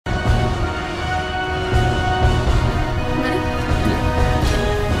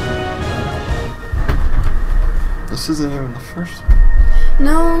This isn't even the first.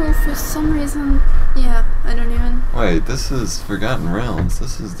 No, for some reason. Yeah, I don't even. Wait, this is Forgotten Realms.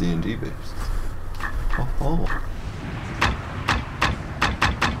 This is D&D based. Oh.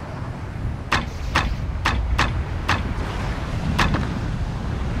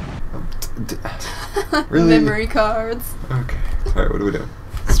 Really? Memory cards. Okay. Alright, what do we do?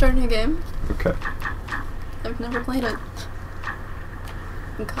 Start a new game. Okay. I've never played it.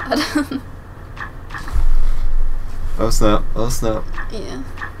 God. Oh snap. Oh snap. Yeah.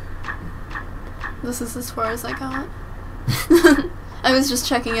 This is as far as I got. I was just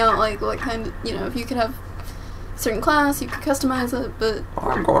checking out, like, what kind of, you know, if you could have a certain class, you could customize it, but...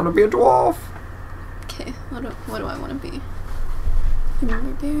 I'm going to be a dwarf! Okay, what do I want to be?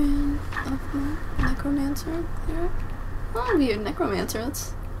 Human barbarian, necromancer, cleric? I want to be a necromancer,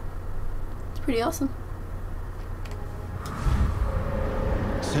 that's pretty awesome.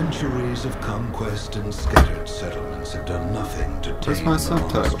 Centuries of conquest and scattered settlements have done nothing to Where's tame my the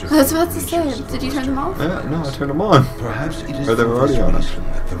subtitles? monster I was about to creatures say, of did you the turn them off? Yeah, no, I turned them on. Perhaps it is Or they were already on it.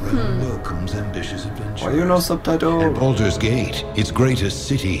 that the realm welcomes ambitious adventurers. Why you no And subtitle? Baldur's Gate, its greatest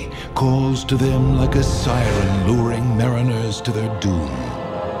city, calls to them like a siren luring mariners to their doom.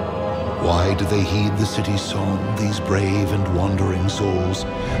 Why do they heed the city's song, these brave and wandering souls?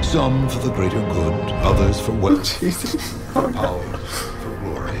 Some for the greater good, others for wealth, Jesus. for power, for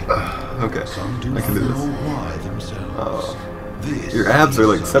glory. Okay, Some do I not can do know this. why themselves. This Your abs are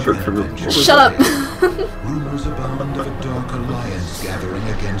like is separate such from an your. adventure. Shut up! Rumors abound of a dark alliance gathering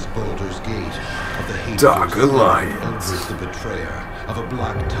against Baldur's Gate, of the hateful Dark spirit of alliance. Eldred the Betrayer, of a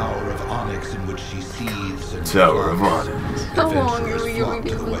black tower of onyx in which she seethes and Tower of flies. Onyx. How long are Adventurers we flock to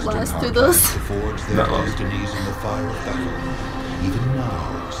the gonna western last through heartland this? to forge their Not long. destinies in the fire of battle. Even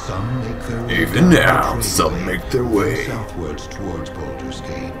now, some make their way Even down the now, trade some make their way. southwards towards Baldur's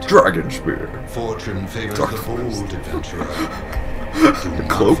Gate. Dragon Spear. Fortune favors Dark the forest. bold adventurer. The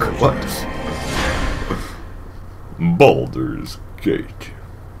cloak? What? Baldur's Gate.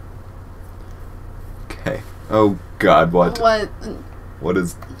 Okay. Oh god, what? What? What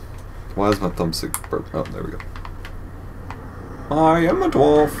is... Why is my thumbstick broken? Oh, there we go. I am a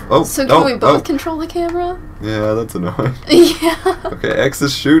dwarf. Oh, So can we both oh. control the camera? Yeah, that's annoying. Yeah. Okay, X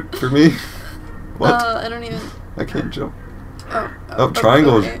is shoot for me. What? I don't even... I can't jump. Oh,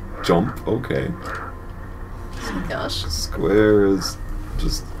 triangle okay. is jump. Okay. Oh my gosh. Square is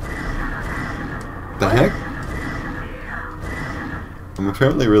just... The heck? I'm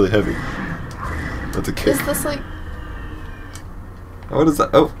apparently really heavy. That's a kick. Is this like... Oh, what is that?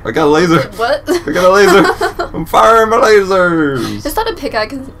 Oh, I got a laser. What? I got a laser. I'm firing my lasers. Is that a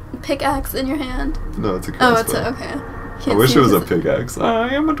pickaxe in your hand? No, it's a crossbow. Oh, it's a... Okay. I Can't wish see it was a because pickaxe. I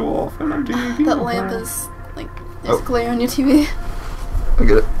am a dwarf and I'm digging. that lamp is like... There's Oh. glare on your TV. I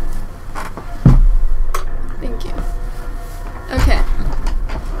get it. Thank you. Okay.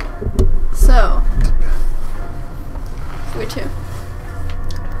 So... Where to?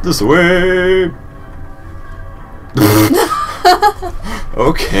 This way.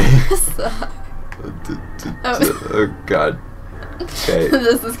 Okay. So, Oh god. Okay.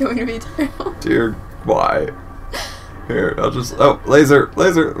 this is going to be terrible. Dear, why? Here, I'll just... Oh, laser!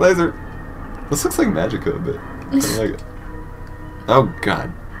 Laser! Laser! This looks like Magicka a bit. I don't like it. Oh god.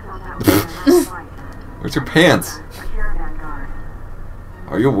 Where's your pants?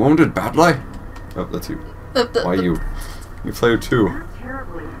 Are you wounded badly? Oh, that's you. Why you? You player 2.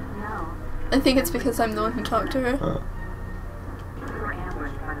 I think it's because I'm the one who talked to her.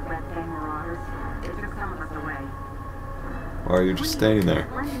 Why are you just standing there?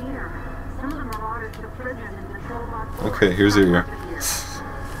 Okay, here's your ear.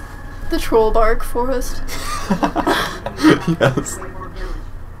 The troll bark forest. Yes.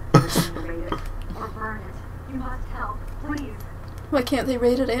 Why can't they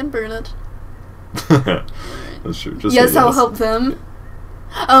raid it and burn it? That's true. Just Yes, say I'll yes. help them.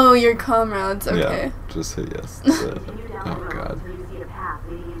 Oh, your comrades. Okay. Yeah, just say yes. That's it. Oh god.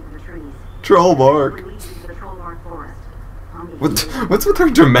 Troll bark. What's with her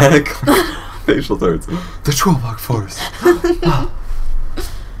dramatic facial throats? The troll bark forest.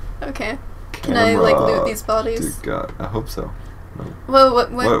 Okay. Can I like loot these bodies? Dear god, I hope so. No.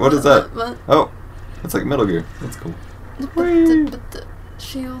 Whoa, What is that? What? Oh, it's like Metal Gear. That's cool. The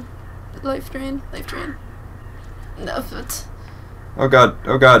shield, life drain. No, but Oh god,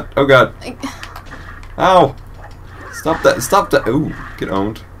 oh god, oh god. Ow! Stop that, stop that. Ooh, get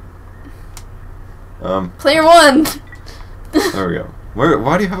owned. Player 1! There we go.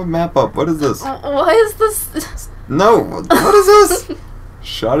 Why do you have a map up? What is this? Why is this? No, what is this?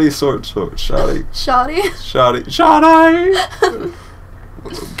 Shoddy shoddy. Shoddy? Shoddy!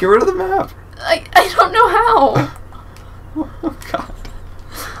 Get rid of the map! I don't know how! Oh god.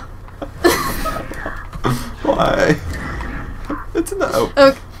 Why? It's an oh.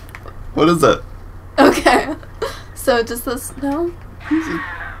 Okay. What is that? Okay. So does this no?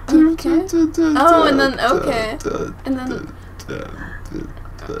 Okay. Oh, and then okay. And then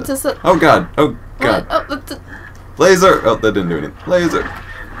does it? Oh god. Oh god. What? Oh, the Laser. Oh, that didn't do anything. Laser.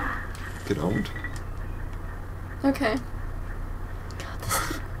 Get owned. okay.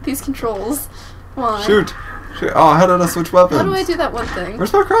 God, these controls. Why? Shoot. Shoot. Oh, how did I switch weapons? How do I do that one thing?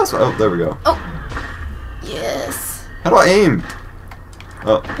 Where's my crossbow? Oh, there we go. Oh. Yes. How do I aim?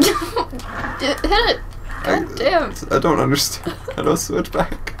 Oh. Hit it. God damn. I don't understand. How do I switch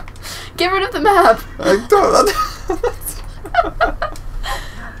back? Get rid of the map. I don't.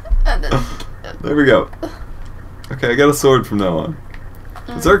 And then, There we go. Okay, I got a sword from now on.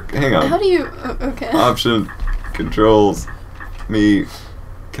 Is there? Hang on. how do you? Okay. Option, controls, me.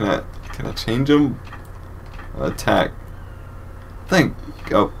 Can I change them? Attack. Think.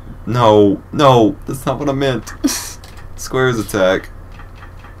 Oh no, that's not what I meant. Square's attack.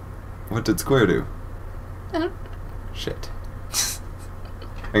 What did square do? I don't. Shit.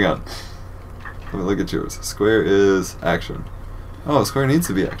 Hang on. Let me look at yours. Square is action. Oh, square needs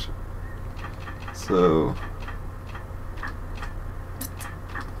to be action. So.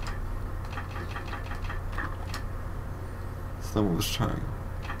 Someone was trying.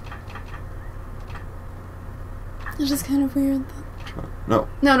 It's just kind of weird. No.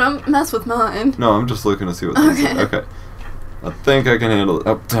 No, don't mess with mine. No, I'm just looking to see what this is. Okay. Okay. I think I can handle it.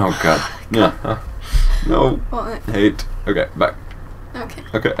 Oh god. Yeah. No. What? Hate. Okay, back. Okay.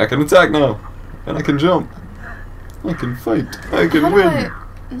 Okay, I can attack now. And I can jump. I can fight. I can How do win.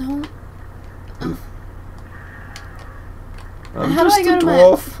 No. I'm How do just I go a to my?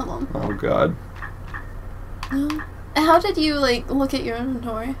 dwarf. Hold on. Oh god. No. How did you like look at your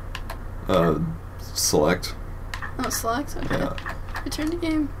inventory? Select. Oh, select. Okay. Yeah. Return to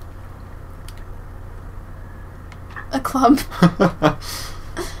game. A club.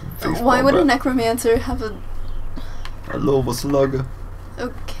 Why would a necromancer have a? I love a slugger.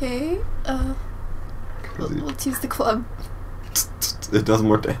 Okay. Let's use the club. It does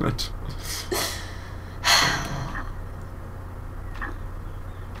more damage.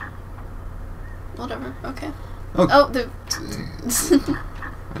 Whatever. Okay. Oh. Oh, the.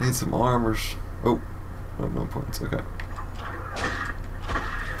 I need some armors. Oh. Oh, no points. Okay.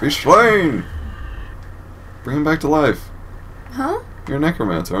 Be slain! Bring him back to life. Huh? You're a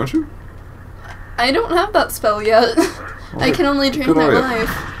necromancer, aren't you? I don't have that spell yet. I can only drain Good my on you. life.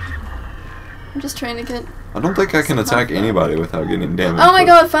 I'm just trying to get. I don't think I can attack anybody without getting damaged. Oh my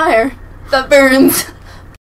god, fire! That burns!